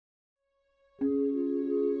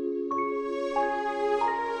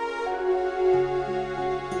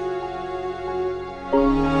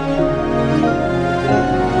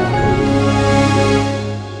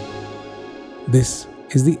This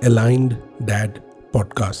is the Aligned Dad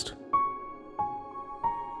podcast.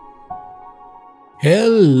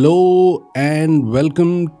 Hello and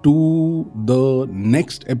welcome to the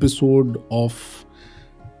next episode of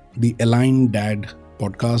the Aligned Dad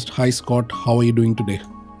podcast. Hi Scott, how are you doing today?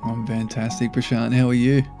 I'm fantastic, Prashant. How are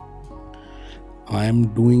you? I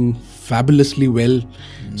am doing fabulously well.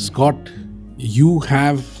 Scott, you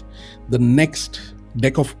have the next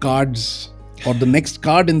deck of cards or the next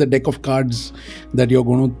card in the deck of cards that you're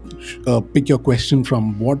going to pick your question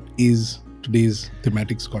from. What is today's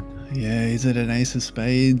thematic, Scott? Yeah, is it an ace of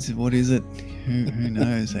spades? What is it? Who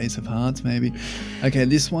knows? Ace of hearts, maybe. Okay,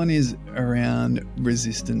 this one is around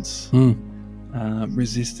resistance.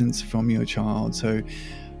 Resistance from your child. So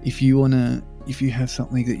if you have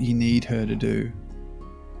something that you need her to do,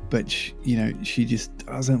 but she just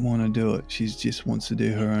doesn't want to do it. She just wants to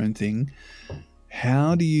do her own thing.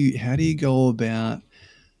 How do you go about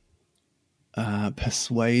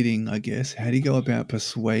persuading, I guess? How do you go about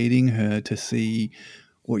persuading her to see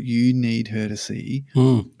what you need her to see?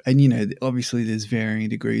 And obviously there's varying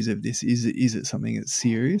degrees of this. Is it something that's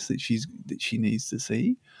serious that she needs to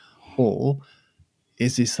see, or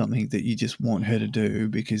is this something that you just want her to do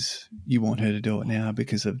because you want her to do it now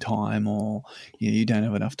because of time, or you don't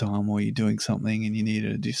have enough time, or you're doing something and you need her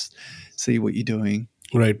to just see what you're doing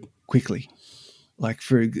quickly? Like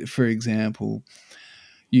for example,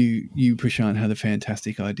 you Prashant had a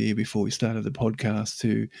fantastic idea before we started the podcast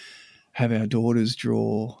to have our daughters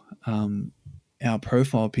draw our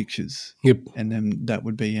profile pictures. Yep. And then that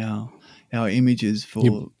would be our images for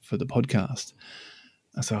the podcast.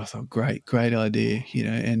 So I thought, great idea,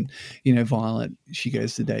 and Violet, she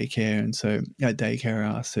goes to daycare, and so at daycare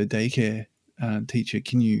I asked her daycare teacher,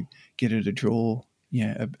 can you get her to draw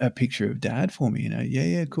a picture of Dad for me?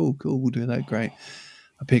 Yeah, cool, we'll do that, great.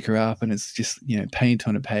 I pick her up and it's just paint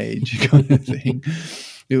on a page kind of thing.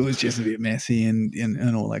 It was just a bit messy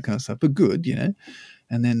and all that kind of stuff, but good,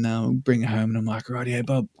 and then bring her home and I'm like, right, yeah,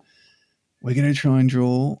 Bob, we're going to try and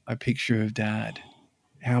draw a picture of Dad.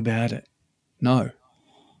 How about it? No.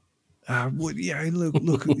 Look,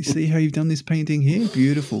 you see how you've done this painting here?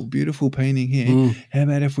 Beautiful painting here. How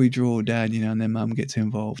about if we draw Dad, and then Mum gets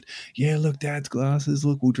involved? Yeah, look, Dad's glasses.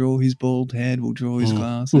 Look, we'll draw his bald head. We'll draw his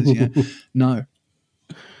glasses. No.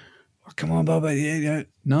 Oh, come on, Bob. Yeah.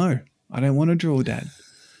 No, I don't want to draw Dad.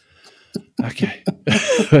 Okay.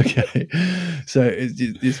 Okay. So it's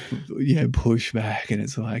this, push back, and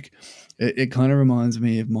it's like, it kind of reminds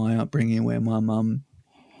me of my upbringing where my mum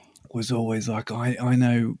was always like, I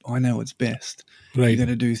know what's best. Right. You got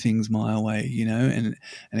to do things my way, and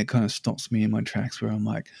it kind of stops me in my tracks where I'm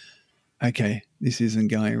like, okay, this isn't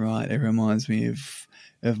going right. It reminds me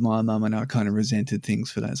of my mum, and I kind of resented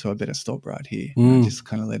things for that, so I better stop right here. I just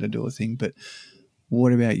kind of let her do a thing. But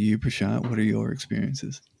what about you, Prashant? What are your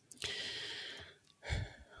experiences?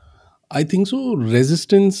 I think so.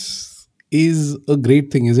 Resistance is a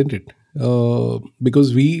great thing, isn't it?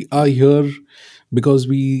 Because we are here because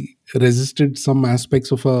we resisted some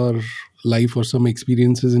aspects of our life or some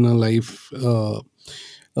experiences in our life.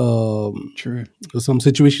 True. Some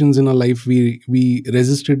situations in our life, we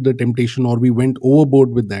resisted the temptation, or we went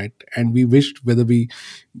overboard with that, and we wished whether we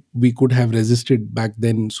could have resisted back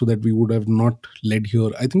then so that we would have not led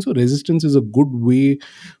here. I think so. Resistance is a good way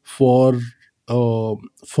for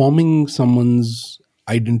forming someone's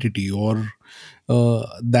identity, or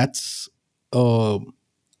that's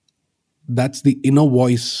the inner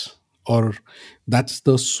voice, or that's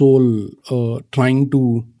the soul trying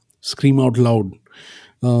to scream out loud.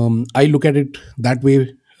 I look at it that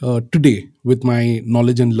way today with my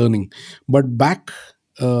knowledge and learning. But back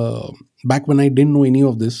when I didn't know any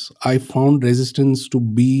of this, I found resistance to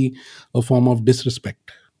be a form of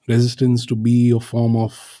disrespect, resistance to be a form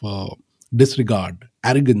of disregard,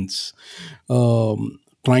 arrogance,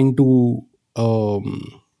 trying to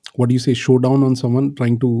show down on someone,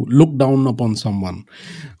 trying to look down upon someone.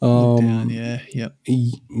 Look down, yep.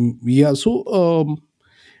 Yeah. So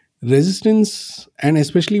resistance, and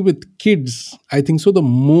especially with kids, I think so, the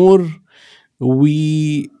more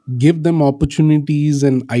we give them opportunities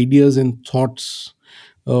and ideas and thoughts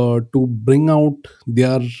to bring out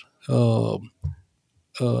their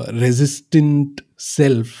resistant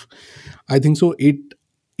self, I think so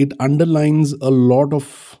it underlines a lot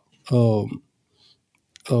of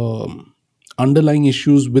underlying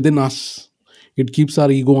issues within us. It keeps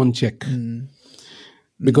our ego on check.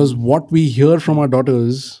 Because what we hear from our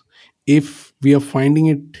daughters, if we are finding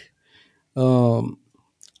it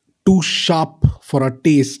too sharp for our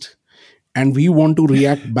taste, and we want to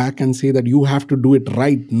react back and say that you have to do it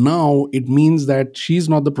right now, it means that she's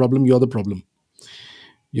not the problem, you're the problem.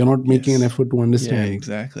 You're not making an Yes. effort to Yeah, understand.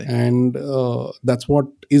 exactly. And that's what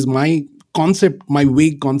is my concept, my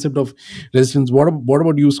vague concept of resistance. What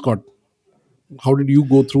about you, Scott? How did you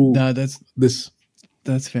go through No, this?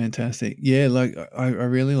 that's fantastic. Yeah, like I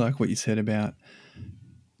really like what you said about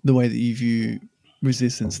the way that you view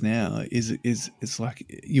resistance now is it's like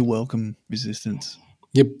you welcome resistance,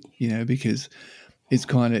 Yep. because it's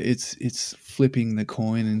kind of it's flipping the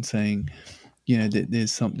coin and saying, that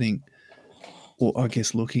there's something, or I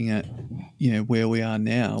guess looking at, where we are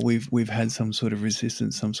now, we've had some sort of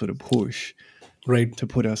resistance, some sort of push Right. to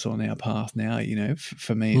put us on our path now.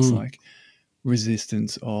 For me, it's Hmm. like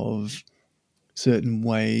resistance of certain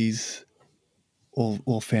ways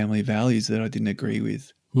or family values that I didn't agree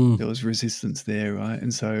with. Hmm. There was resistance there, right?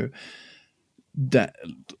 And so that,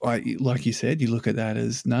 like you said, you look at that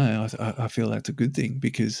as, no, I feel that's a good thing,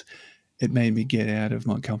 because it made me get out of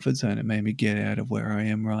my comfort zone. It made me get out of where I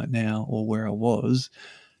am right now, or where I was,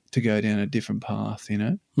 to go down a different path.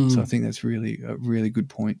 So Hmm. I think that's really a really good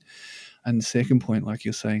point. And the second point, like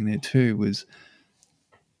you're saying there too, was,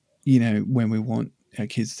 when we want our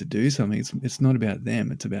kids to do something, it's not about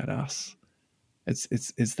them, it's about us.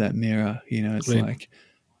 It's that mirror. It's Right. like,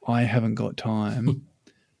 I haven't got time.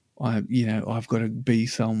 I've got to be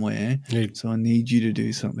somewhere, Right. so I need you to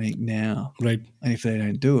do something now. Right. And if they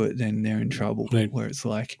don't do it, then they're in trouble. Right. Where it's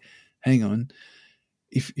like, hang on,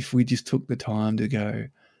 if we just took the time to go,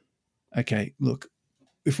 okay, look,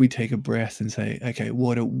 if we take a breath and say, okay,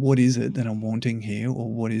 what is it that I'm wanting here,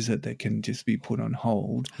 or what is it that can just be put on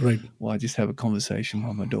hold Right. while I just have a conversation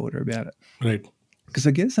with my daughter about it? Right. Because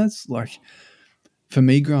I guess that's like, for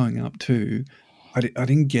me growing up too, I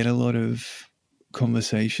didn't get a lot of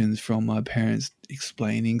conversations from my parents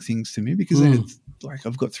explaining things to me, because they Hmm. had, like,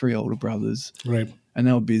 I've got three older brothers, Right. and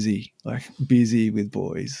they were busy, like busy with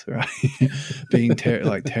boys, right? Being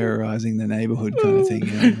like terrorizing the neighborhood kind of thing,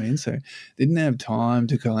 you know what I mean? So they didn't have time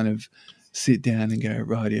to kind of sit down and go,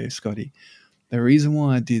 rightio, Scotty, the reason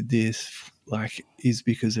why I did this, like, is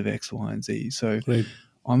because of X, Y, and Z. So Right.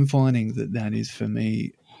 I'm finding that is, for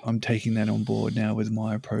me, I'm taking that on board now with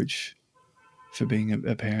my approach for being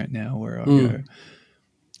a parent now, where I Hmm. go,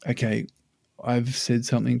 okay, I've said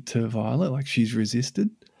something to Violet, like she's resisted.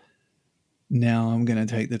 Now I'm going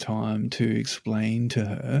to take the time to explain to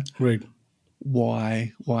her Right.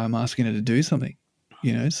 why I'm asking her to do something.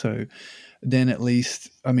 So then at least,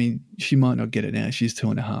 I mean, she might not get it now. She's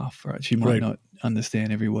 2.5, right? She might Right. not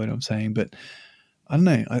understand every word I'm saying, but I don't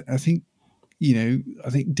know. I think, I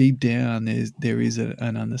think deep down there is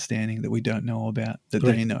an understanding that we don't know about, that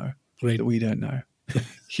Right. they know, Right. that we don't know.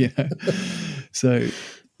 you know? So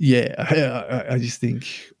yeah, I just think,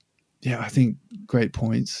 I think great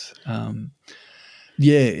points.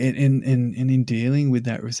 Yeah, and in dealing with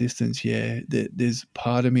that resistance, there's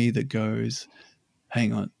part of me that goes,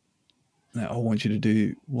 hang on, now, I want you to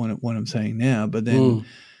do what I'm saying now, but then Hmm.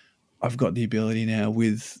 I've got the ability now,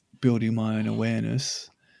 with building my own awareness,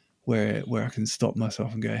 where I can stop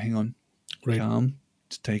myself and go, hang on, Right. calm,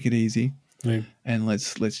 just take it easy, Right. and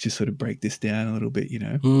let's just sort of break this down a little bit.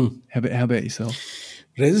 Hmm. How about yourself?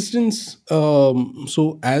 Resistance.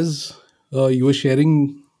 So as you were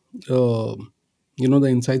sharing, uh, the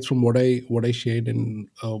insights from what I shared, and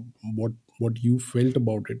what you felt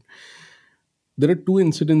about it. There are two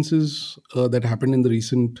incidences that happened in the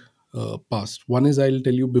recent past. One is, I'll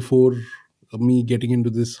tell you, before me getting into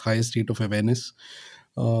this higher state of awareness,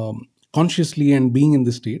 consciously, and being in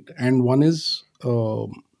the state. And one is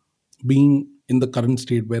being in the current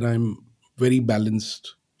state, where I'm very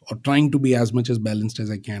balanced, or trying to be as much as balanced as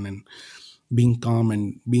I can, and being calm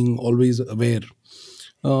and being always aware.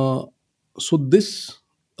 Uh, so this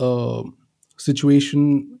uh,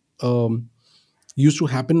 situation used to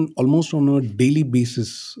happen almost on a daily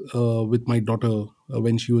basis with my daughter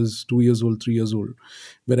when she was 2 years old, 3 years old,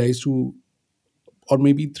 where I used to, or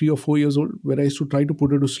maybe 3 or 4 years old, where I used to try to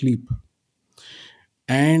put her to sleep.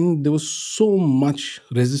 And there was so much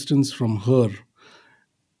resistance from her.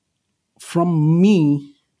 From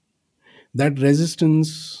me, that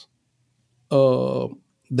resistance uh,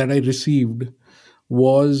 that I received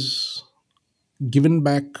was given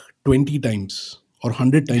back 20 times, or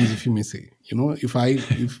 100 times, if you may say.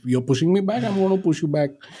 If you're pushing me back, I'm going to push you back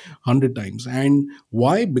 100 times. And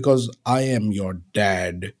why? Because I am your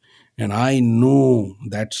dad, and I know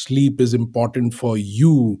that sleep is important for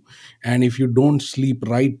you. And if you don't sleep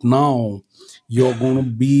right now, you're going to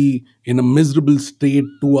be in a miserable state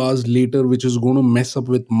 2 hours later, which is going to mess up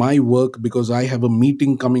with my work, because I have a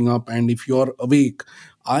meeting coming up. And if you're awake,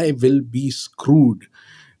 I will be screwed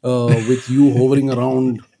with you hovering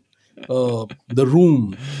around the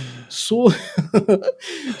room. So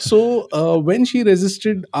when she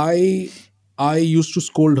resisted, I used to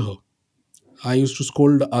scold her. I used to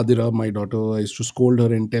scold Adira, my daughter. I used to scold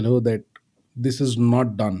her and tell her that this is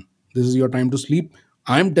not done. This is your time to sleep.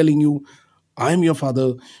 I'm telling you, I'm your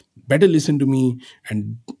father. Better listen to me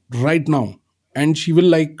and right now. And she will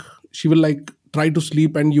like try to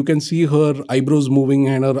sleep, and you can see her eyebrows moving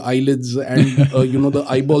and her eyelids and the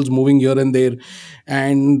eyeballs moving here and there,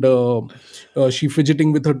 and she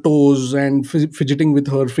fidgeting with her toes and fidgeting with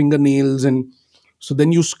her fingernails, and so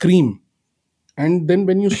then you scream, and then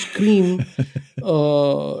when you scream,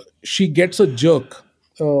 she gets a jerk.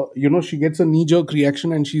 She gets a knee jerk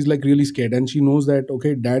reaction, and she's like really scared, and she knows that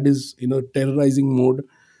okay, dad is in a terrorizing mode.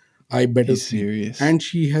 I better He's sleep. serious. And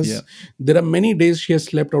she Yeah. has, there are many days she has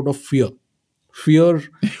slept out of fear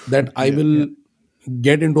that I Yeah. Yeah. will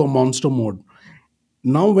get into a monster mode.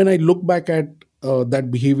 Now when I look back at that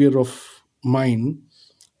behavior of mine,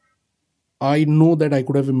 I know that I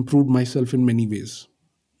could have improved myself in many ways,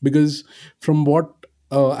 because from what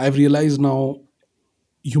I've realized now,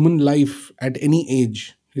 human life at any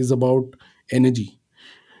age is about energy,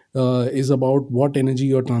 is about what energy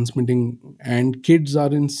you're transmitting, and kids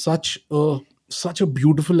are in such a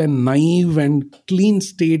beautiful and naive and clean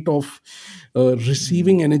state of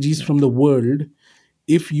receiving energies Yeah. from the world.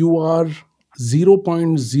 If you are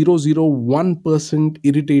 0.001%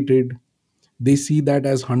 irritated, they see that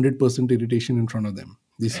as 100% irritation in front of them.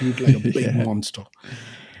 They see it like a big Yeah. monster.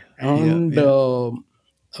 Yeah. And Yeah.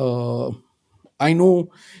 uh, I know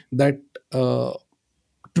that uh,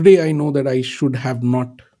 today I know that I should have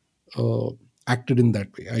not uh, acted in that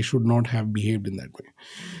way. I should not have behaved in that way.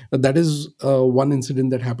 That is one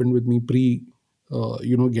incident that happened with me pre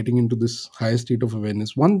getting into this higher state of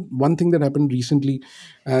awareness. One thing that happened recently,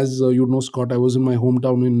 as Scott, I was in my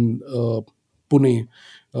hometown in Pune,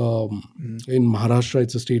 um, Mm. in Maharashtra.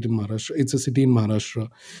 It's a state in Maharashtra. It's a city in Maharashtra.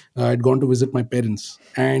 I'd gone to visit my parents,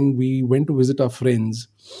 and we went to visit our friends.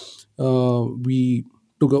 We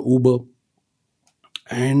took a Uber,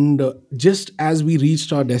 and just as we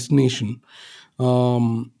reached our destination,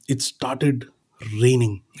 it started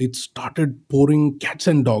raining. It started pouring cats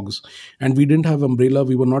and dogs, and we didn't have umbrella.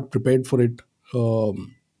 We were not prepared for it.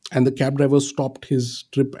 And the cab driver stopped his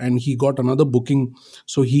trip, and he got another booking,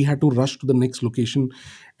 so he had to rush to the next location.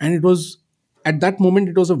 And it was, at that moment,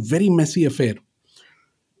 it was a very messy affair.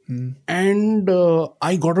 Mm. And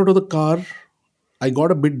I got out of the car. I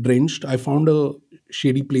got a bit drenched. I found a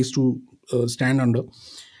shady place to stand under,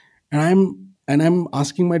 and I'm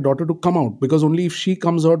asking my daughter to come out, because only if she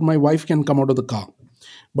comes out, my wife can come out of the car.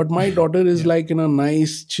 But my daughter is Yeah. like in a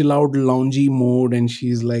nice chill out loungy mode, and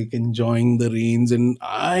she's like enjoying the rains, and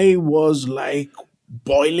I was like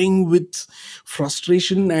boiling with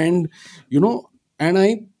frustration, and you know and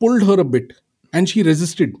I pulled her a bit, and she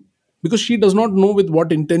resisted, because she does not know with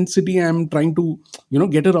what intensity I'm trying to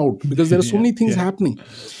get her out, because there are so Yeah. many things Yeah. happening.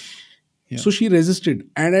 Yeah. So she resisted,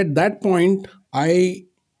 and at that point I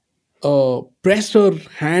pressed her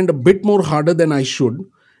hand a bit more harder than I should,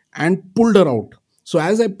 and pulled her out. So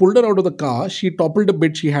as I pulled her out of the car, she toppled a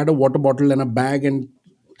bit. She had a water bottle and a bag, and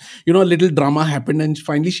a little drama happened, and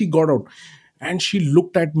finally she got out. And she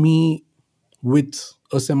looked at me with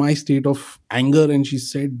a semi state of anger, and she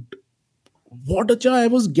said, "What, Acha? I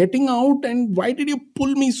was getting out, and why did you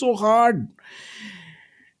pull me so hard?"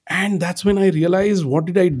 And that's when I realized, what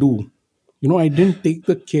did I do? I didn't take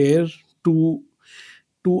the care to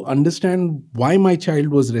understand why my child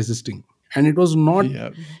was resisting. And Yeah.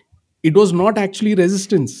 it was not actually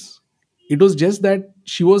resistance. It was just that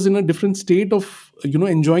she was in a different state of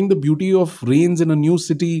enjoying the beauty of rains in a new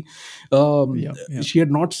city. Yeah. Yeah. She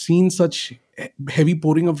had not seen such heavy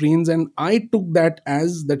pouring of rains, and I took that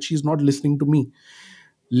as that she's not listening to me.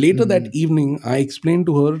 Later that Mm. evening, I explained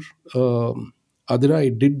to her, Adira, I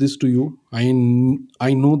did this to you. I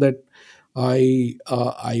know that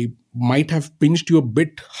I might have pinched you a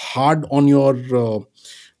bit hard on your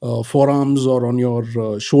forearms or on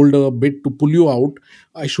your shoulder a bit to pull you out.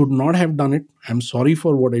 I should not have done it. I'm sorry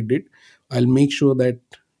for what I did. I'll make sure that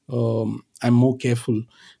I'm more careful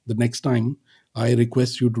the next time I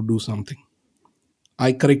request you to do something.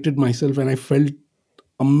 I corrected myself, and I felt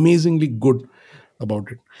amazingly good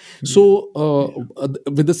about it. Yeah. So, Yeah.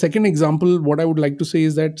 with the second example, what I would like to say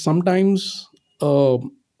is that sometimes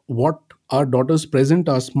what our daughters present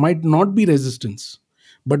us might not be resistance,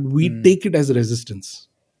 but we Mm. take it as resistance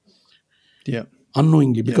Yeah.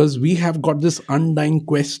 unknowingly, Yeah. because we have got this undying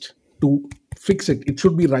quest to fix it. It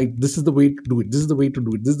should be right. This is the way to do it. This is the way to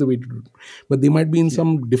do it. This is the way to do it. But they might be in Yeah.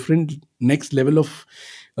 some different next level of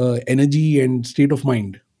energy and state of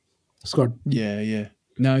mind. Scott. Yeah. Yeah.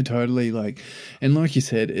 No, totally. Like, and like you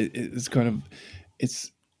said, it's kind of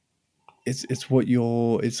it's it's what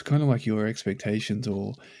your it's kind of like your expectations,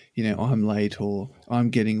 or I'm late, or I'm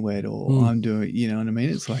getting wet, or Hmm. I'm doing, you know what I mean?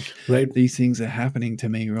 It's like Right. these things are happening to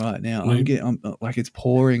me right now. Right. I'm like, it's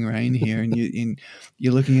pouring rain here, and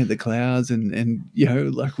you're looking at the clouds, and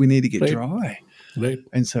like, we need to get Right. dry. Right.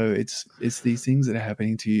 And so it's these things that are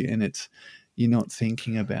happening to you, and it's you're not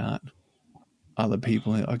thinking about other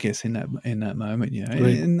people, I guess, in that moment,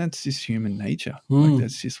 Right. and that's just human nature. Like, Hmm.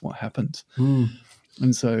 that's just what happens. Hmm.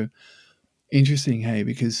 And so, interesting, hey,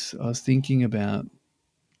 because I was thinking about,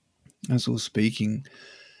 as we were speaking,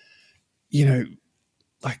 you know,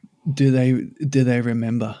 like, do they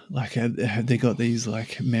remember? Like, have they got these,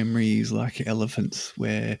 like, memories like elephants,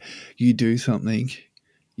 where you do something,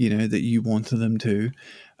 that you wanted them to,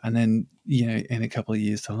 and then, in a couple of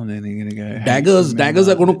years' time, then they're going to go, hey, Daggers are remember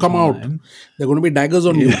going to the come out. time? They're going to be daggers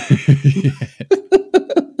on you. Yeah.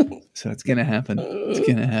 So it's going to happen. It's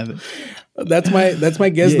going to happen. That's my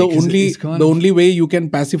guess. Yeah, The 'cause only it's kind the of, only way you can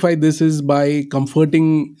pacify this is by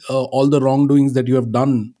comforting all the wrongdoings that you have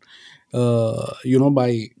done.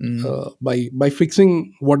 By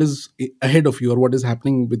fixing what is ahead of you or what is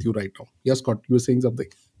happening with you right now. Yes, Scott, you were saying something.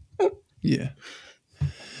 yeah.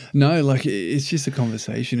 No, like, it's just a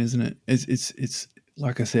conversation, isn't it? It's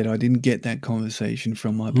like I said, I didn't get that conversation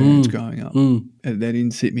from my parents Mm, growing up. mm, They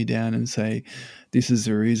didn't sit me down and say, "This is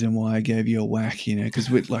the reason why I gave you a whack," because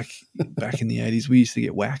we, like, back in the 80s, we used to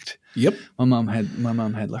get whacked. yep, My mum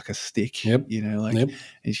had like a stick, yep, like, yep.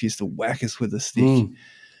 and she used to whack us with a stick. Mm.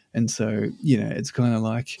 And so, it's kind of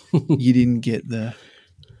like, you didn't get the,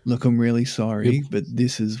 look, I'm really Yep, sorry, but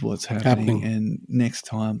this is what's happening, happening. and next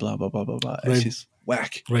time, blah blah blah blah blah. It's Right, just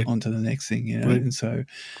whack right, onto the next thing, right. And so,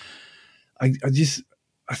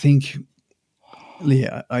 I think,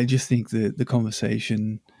 yeah, I just think the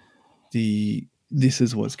conversation, this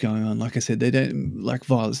is what's going on. Like I said, they don't, like,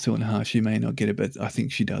 Violet's 2.5. She may not get it, but I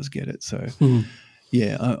think she does get it. So Mm,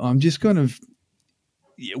 yeah, I'm just kind of,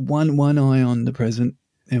 one eye on the present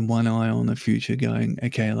and one eye on the future, going,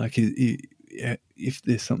 okay, like, if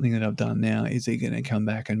there's something that I've done now, is it going to come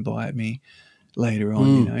back and bite me later on?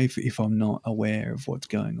 mm, If I'm not aware of what's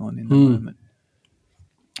going on in the mm. moment.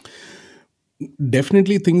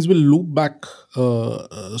 Definitely, things will loop back,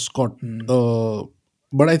 Scott. Mm, Uh,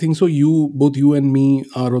 but I think so. Both you and me,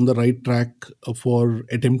 are on the right track for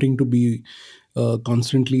attempting to be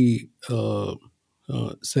constantly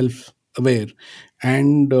self-aware,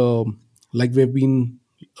 and like we've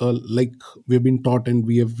been taught and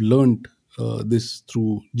we have learned this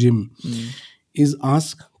through Jim, mm, is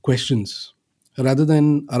ask questions rather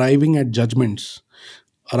than arriving at judgments,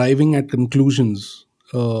 arriving at conclusions,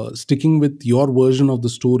 sticking with your version of the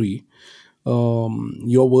story,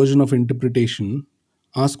 your version of interpretation.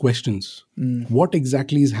 Ask questions. mm, What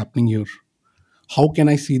exactly is happening here? How can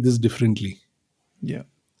I see this differently? yeah.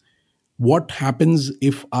 What happens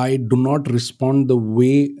if I do not respond the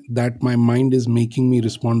way that my mind is making me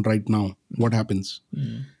respond right now? What happens?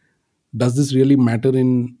 Mm, Does this really matter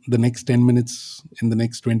in the next 10 minutes, in the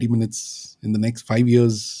next 20 minutes, in the next 5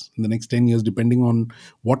 years, in the next 10 years, depending on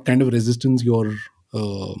what kind of resistance you're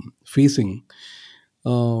facing?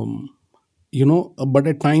 um, but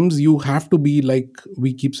at times you have to be, like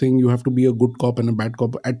we keep saying, you have to be a good cop and a bad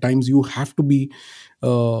cop. At times uh, you have to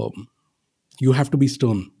be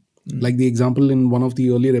stern, like mm, the example in one of the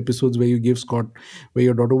earlier episodes where you gave, Scott, where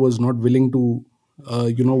your daughter was not willing to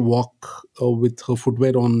walk with her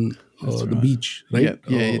footwear on that's the right. beach, right? Yep.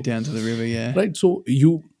 Yeah. Down to the river. Yeah. Right. So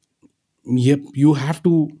you have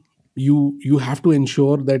to, you have to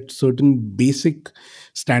ensure that certain basic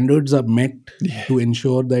standards are met Yeah. to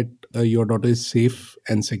ensure that your daughter is safe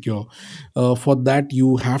and secure. For that,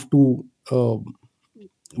 you have to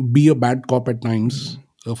be a bad cop at times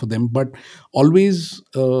Mm, for them, but always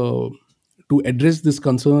to address this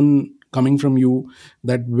concern coming from you,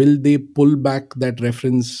 that will they pull back that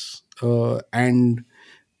reference and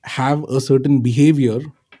have a certain behavior,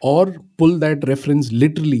 or pull that reference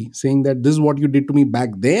literally, saying that this is what you did to me back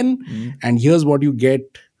then mm. and here's what you get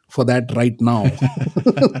for that right now.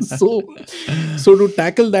 so so to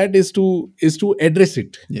tackle that is to address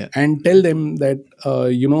it Yeah. and tell them that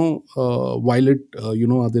Violet,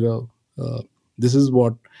 Adira, this is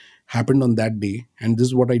what happened on that day and this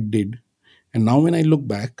is what I did, and now when I look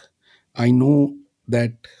back, I know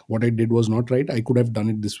that what I did was not right. I could have done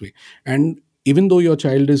it this way. And even though your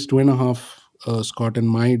child is 2.5, Scott, and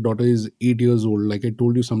my daughter is 8 years old, like I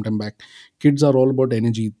told you sometime back, kids are all about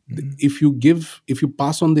energy. Mm, If you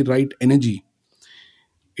pass on the right energy,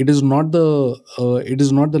 it is not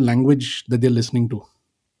the language that they're listening to.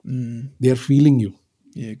 mm. They are feeling you.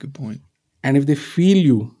 Yeah. Good point. And if they feel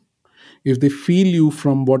you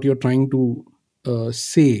from what you're trying to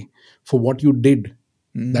say for what you did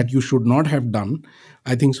Mm. that you should not have done,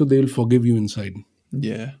 I think so they will forgive you inside.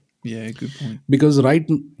 Yeah. Yeah. Good point. Because right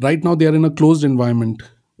now they are in a closed environment.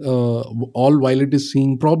 All Violet is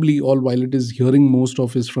seeing, probably all Violet is hearing most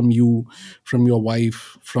of is from you, from your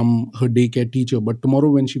wife, from her daycare teacher. But tomorrow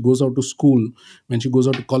when she goes out to school, when she goes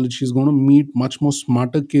out to college, she's going to meet much more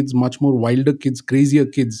smarter kids, much more wilder kids, crazier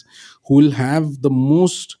kids, who will have the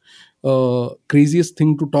most craziest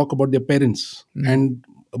thing to talk about their parents, and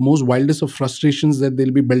most wildest of frustrations that they'll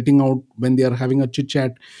be belting out when they are having a chit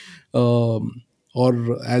chat, or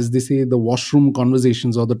as they say, the washroom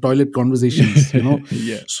conversations or the toilet conversations,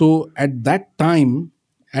 Yeah. so at that time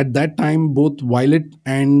both Violet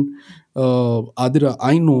and Adira,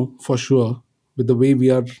 I know for sure, with the way we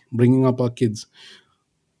are bringing up our kids,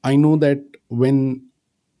 I know that when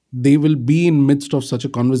they will be in midst of such a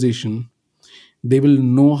conversation, they will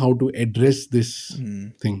know how to address this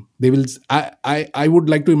Mm. thing. They will I would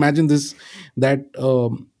like to imagine this, that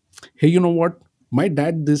hey, you know what, my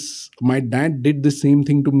dad did the same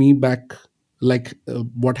thing to me back, like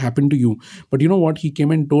what happened to you, but you know what, he came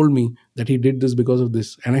and told me that he did this because of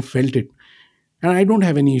this, and I felt it, and I don't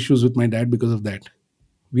have any issues with my dad because of that.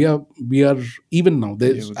 We are even now, Yeah.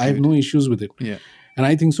 there's Well, I have good. no issues with it. Yeah. And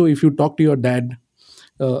I think so if you talk to your dad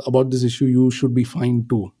about this issue, you should be fine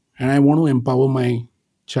too. And I want to empower my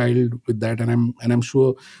child with that, and I'm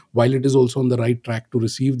sure Violet is also on the right track to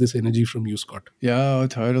receive this energy from you, Scott. Yeah, oh,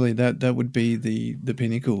 totally. That would be the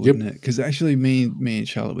pinnacle, Yep. wouldn't it? Because actually, me and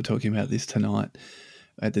Charlotte were talking about this tonight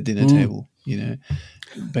at the dinner Mm. table.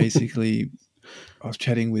 Basically, I was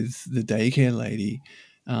chatting with the daycare lady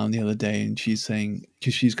the other day, and she's saying,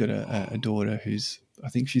 because she's got a daughter who's, I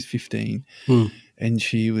think she's 15, Mm. and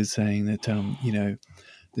she was saying that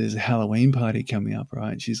there's a Halloween party coming up,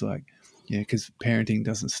 right? And she's like, yeah, because parenting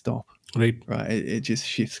doesn't stop, Right. right? It just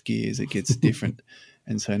shifts gears. It gets different.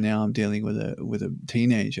 And so now I'm dealing with a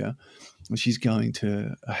teenager, and she's going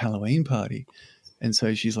to a Halloween party, and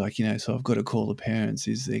so she's like, so I've got to call the parents.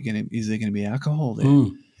 Is there gonna be alcohol there?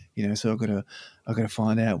 Mm. So I've got to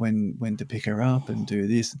find out when to pick her up and do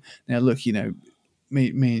this. Now, look,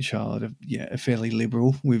 me and Charlotte are fairly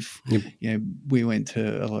liberal. Yep. We went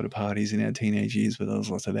to a lot of parties in our teenage years where there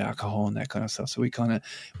was lots of alcohol and that kind of stuff. So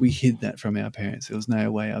we hid that from our parents. There was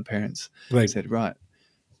no way our parents Right. said, right,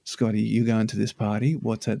 Scotty, you're going to this party.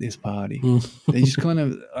 What's at this party? Mm. They just kind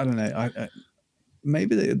of, I don't know.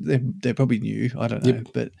 Maybe they probably knew. I don't know, Yep.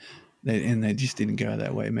 but they just didn't go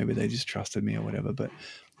that way. Maybe they just trusted me or whatever. But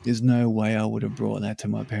there's no way I would have brought that to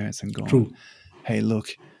my parents and gone, True. hey,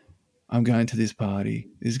 look, I'm going to this party.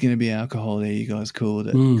 There's going to be alcohol there. You guys cool with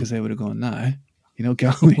it? Mm. Because they would have gone, no, you're not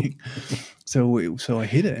going. So I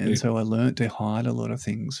hid it. And Right. so I learned to hide a lot of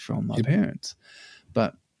things from my Yep. parents.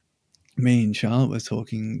 But me and Charlotte were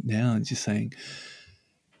talking now and just saying,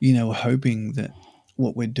 we're hoping that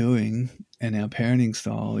what we're doing and our parenting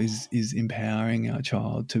style is empowering our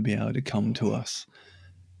child to be able to come to us.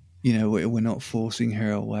 We're not forcing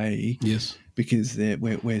her away. Yes. Because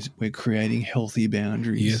we're creating healthy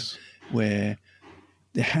boundaries. Yes. Where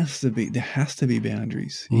there has to be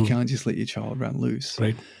boundaries. Mm. You can't just let your child run loose.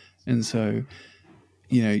 Right. And so,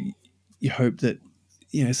 you hope that,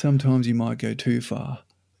 sometimes you might go too far,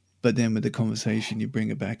 but then with the conversation, you bring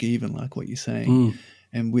it back even, like what you're saying. Mm.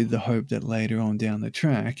 And with the hope that later on down the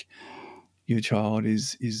track, your child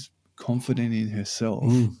is confident in herself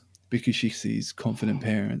Mm. because she sees confident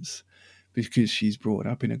parents, because she's brought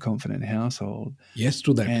up in a confident household. Yes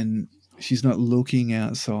to that. And she's not looking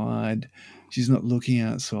outside. She's not looking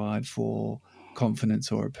outside for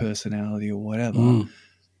confidence or a personality or whatever. Mm.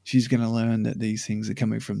 She's going to learn that these things are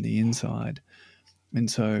coming from the inside. And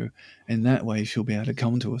so in that way, she'll be able to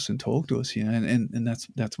come to us and talk to us, and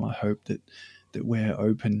that's my hope, that we're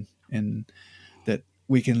open and that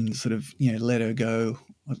we can sort of, let her go,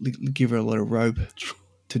 give her a lot of rope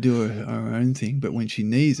to do our own thing. But when she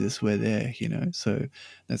needs us, we're there, so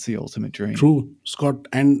that's the ultimate dream. True, Scott.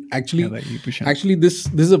 And How actually, about you, Prashant? actually, this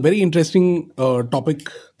is a very interesting topic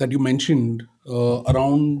that you mentioned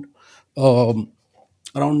around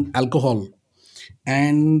alcohol.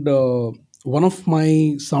 And one of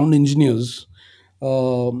my sound engineers,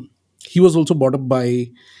 he was also brought up by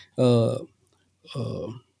uh,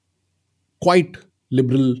 quite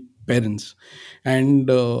liberal parents, and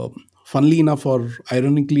funnily enough, or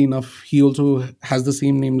ironically enough, he also has the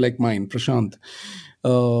same name like mine, Prashant.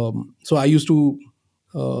 So I used to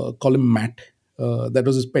call him Matt. That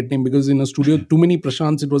was his pet name, because in a studio, too many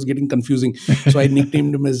Prashants, it was getting confusing. So I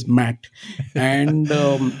nicknamed him as Matt. And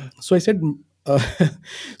so I said, uh,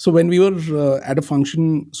 so when we were at a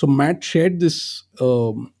function, so Matt shared this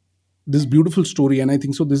beautiful story, and I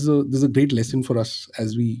think so this is a great lesson for us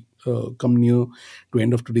as we come near to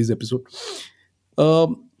end of today's episode.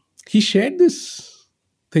 um, he shared this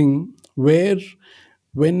thing where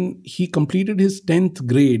when he completed his 10th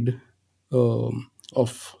grade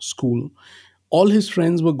of school, all his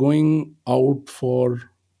friends were going out for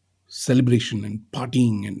celebration and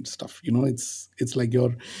partying and stuff. It's like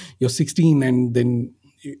you're 16, and then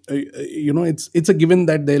it's a given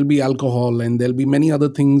that there'll be alcohol and there'll be many other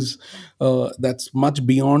things that's much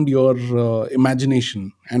beyond your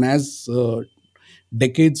imagination. And as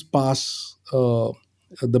decades pass,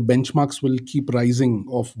 the benchmarks will keep rising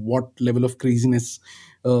of what level of craziness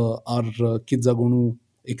our kids are going to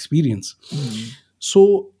experience. Mm.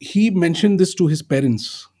 So he mentioned this to his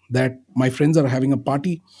parents, that my friends are having a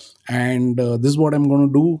party, and this is what I'm going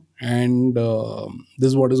to do, and this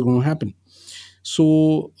is what is going to happen.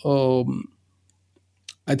 So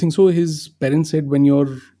I think so his parents said, when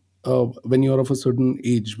you're of a certain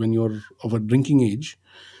age, when you're of a drinking age,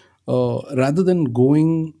 rather than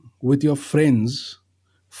going with your friends,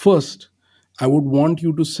 first, I would want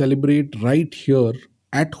you to celebrate right here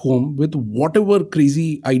at home with whatever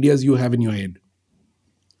crazy ideas you have in your head.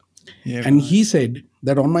 Yeah, And right. he said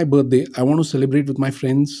that on my birthday, I want to celebrate with my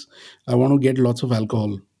friends. I want to get lots of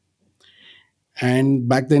alcohol. And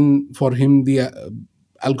back then, for him, the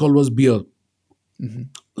alcohol was beer, Hmm.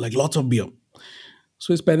 like lots of beer.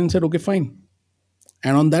 So his parents said, okay, fine.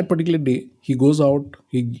 And on that particular day, he goes out,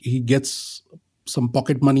 he gets some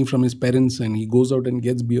pocket money from his parents, and he goes out and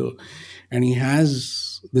gets beer, and he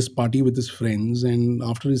has this party with his friends. And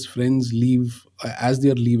after his friends leave, as they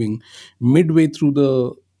are leaving, midway through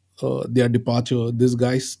their departure, this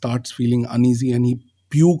guy starts feeling uneasy, and he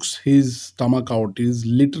pukes his stomach out. His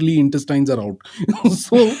literally intestines are out.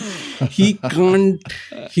 So he can't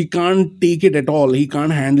he can't take it at all, he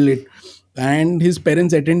can't handle it. And his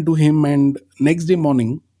parents attend to him, and next day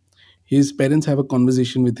morning his parents have a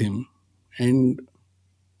conversation with him and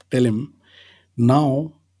tell him,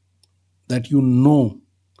 now that you know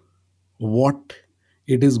what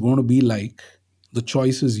it is going to be like, the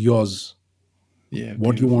choice is yours, Yeah,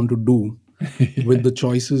 what you beautiful. want to do with Yeah. the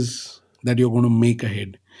choices that you're going to make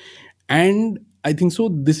ahead. And I think so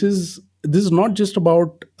this is not just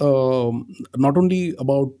about not only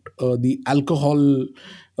about the alcohol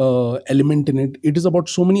element in it. It is about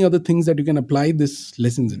so many other things that you can apply this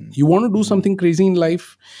lessons in. Mm. You want to do Mm. something crazy in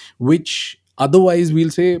life, which otherwise we'll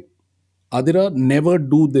say, Adira, never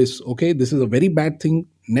do this, okay, this is a very bad thing,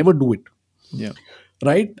 never do it, Yeah.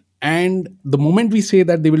 right? And the moment we say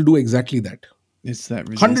that, they will do exactly that. It's that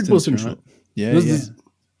resistance, 100% sure. right? Yeah, Because yeah. this,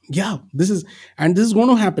 yeah, this is going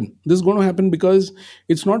to happen. This is going to happen because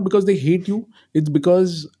it's not because they hate you, it's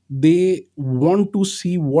because they want to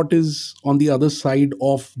see what is on the other side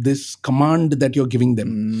of this command that you're giving them.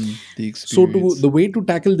 The So to experience. the way to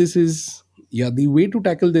tackle this is, yeah, the way to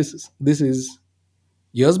tackle this is,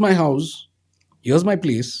 here's my house, here's my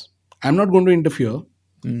place, I'm not going to interfere.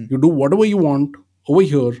 Mm. You do whatever you want over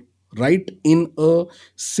here, right in a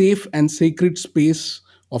safe and sacred space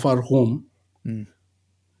of our home. Mm.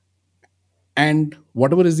 And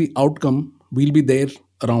whatever is the outcome, we'll be there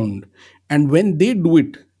around. And when they do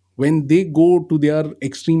it, when they go to their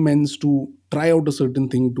extreme ends to try out a certain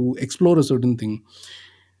thing, to explore a certain thing,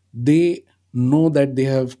 they know that they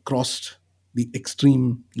have crossed the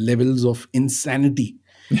extreme levels of insanity.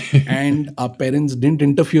 And our parents didn't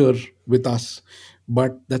interfere with us,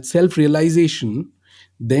 but that self realization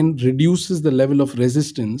then reduces the level of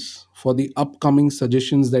resistance for the upcoming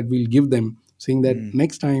suggestions that we'll give them, saying that Mm.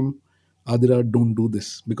 next time, Adira, don't do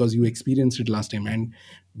this because you experienced it last time. And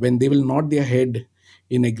when they will nod their head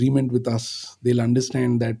in agreement with us, they'll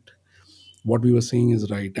understand that what we were saying is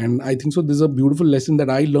right. And I think so this is a beautiful lesson that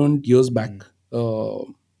I learned years back,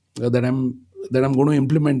 Mm. that I'm going to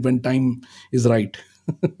implement when time is right.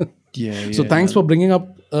 Yeah, So yeah. thanks No, for bringing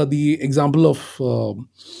up the example of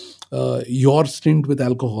your stint with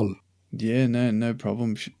alcohol. yeah, no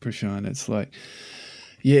problem, Prashant. It's like,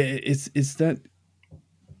 yeah, it's that.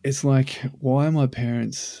 It's like, why are my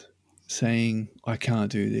parents saying I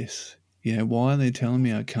can't do this? You know, why are they telling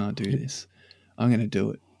me I can't do Yep. this? I'm going to do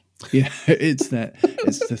it. You know, it's that.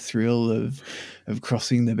 It's the thrill of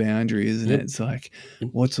crossing the boundary, isn't it? Yep. It's like, Yep.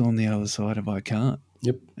 what's on the other side if I can't?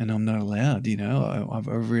 Yep. And I'm not allowed. You know, I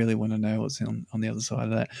really want to know what's on the other side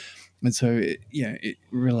of that. And so,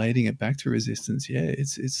 relating it back to resistance, yeah,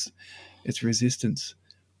 it's resistance.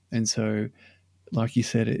 And so, like you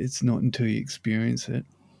said, it's not until you experience it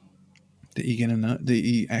that you're gonna know that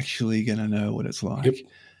you're actually gonna know what it's Yep. like.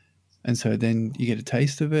 And so then you get a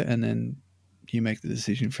taste of it, and then you make the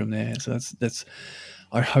decision from there. So that's.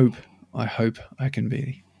 I hope I can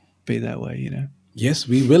be that way. You know. Yes,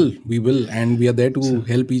 we will, and we are there to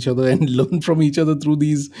help each other and learn from each other through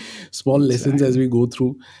these small lessons as we go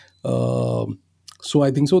through. So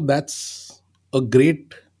I think so. That's a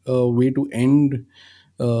great way to end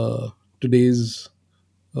today's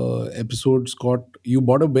episode, Scott. You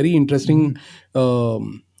brought a very interesting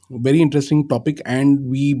topic, and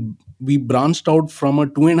we branched out from a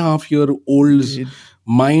 2.5-year-old's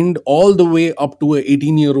mind all the way up to a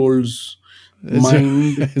 18-year-old's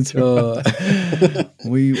mind. That's right.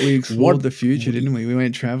 We explored the future, didn't we? We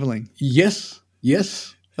went traveling. Yes,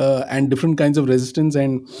 and different kinds of resistance.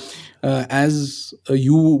 And as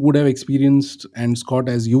you would have experienced, and Scott,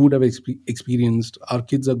 as you would have experienced, our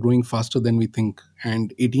kids are growing faster than we think,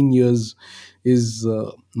 and 18 years is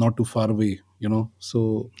not too far away.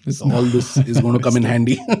 So all this is going to come in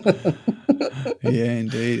handy. Yeah,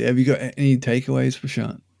 indeed. Have you got any takeaways,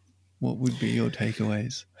 Prashant? What would be your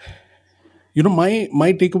takeaways? My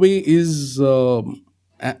takeaway is,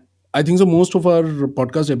 I think so most of our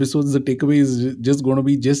podcast episodes, the takeaway is just going to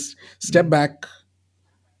be just step back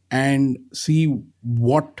and see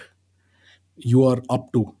what you are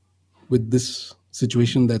up to with this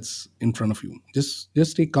situation that's in front of you. Just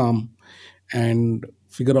stay calm and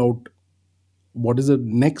figure out what is the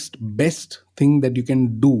next best thing that you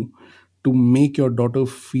can do to make your daughter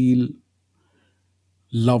feel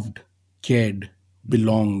loved, cared,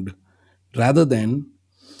 belonged, rather than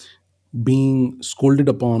being scolded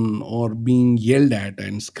upon or being yelled at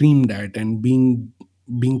and screamed at and being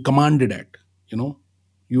commanded at.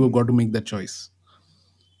 You have got to make that choice.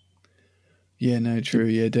 Yeah, no, true.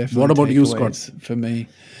 Yeah, definitely. What about you, Scott? For me,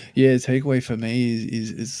 takeaway for me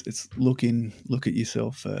is it's look at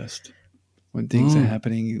yourself first. When things are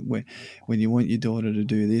happening, when you want your daughter to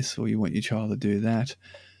do this or you want your child to do that,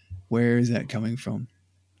 where is that coming from?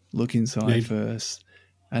 Look inside first.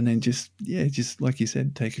 And then just like you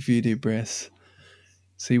said, take a few deep breaths,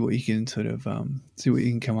 see what you can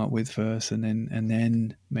come up with first, and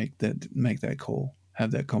then make that call,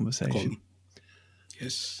 have that conversation.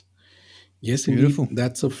 Yes, beautiful. Indeed.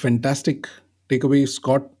 That's a fantastic takeaway,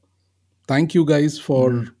 Scott. Thank you guys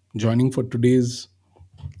for joining for today's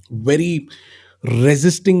very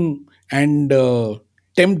resisting and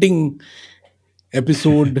tempting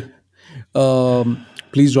episode.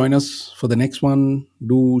 Please join us for the next one.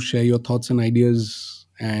 Do share your thoughts and ideas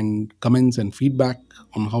and comments and feedback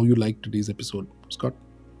on how you liked today's episode. Scott?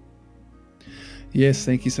 Yes,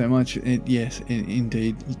 thank you so much.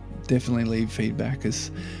 Indeed. Definitely leave feedback,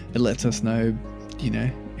 as it lets us know,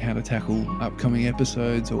 how to tackle upcoming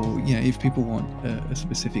episodes, or, if people want a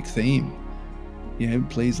specific theme,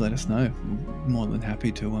 please let us know. We're more than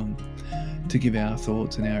happy to give our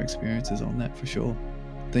thoughts and our experiences on that, for sure.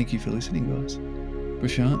 Thank you for listening, guys.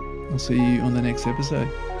 Prashant, I'll see you on the next episode.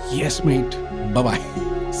 Yes, mate.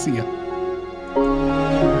 Bye-bye. See ya.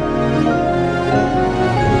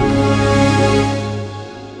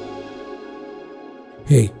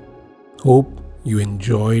 Hey, hope you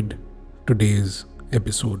enjoyed today's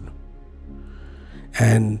episode.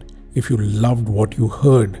 And if you loved what you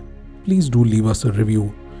heard, please do leave us a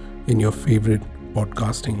review in your favorite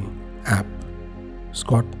podcasting app.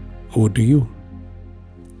 Scott, over to you.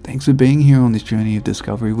 Thanks for being here on this journey of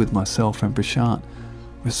discovery with myself and Prashant.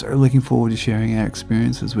 We're so looking forward to sharing our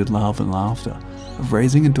experiences with love and laughter, of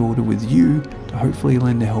raising a daughter with you to hopefully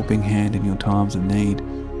lend a helping hand in your times of need.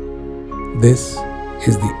 This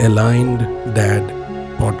is the Aligned Dad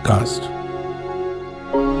Podcast.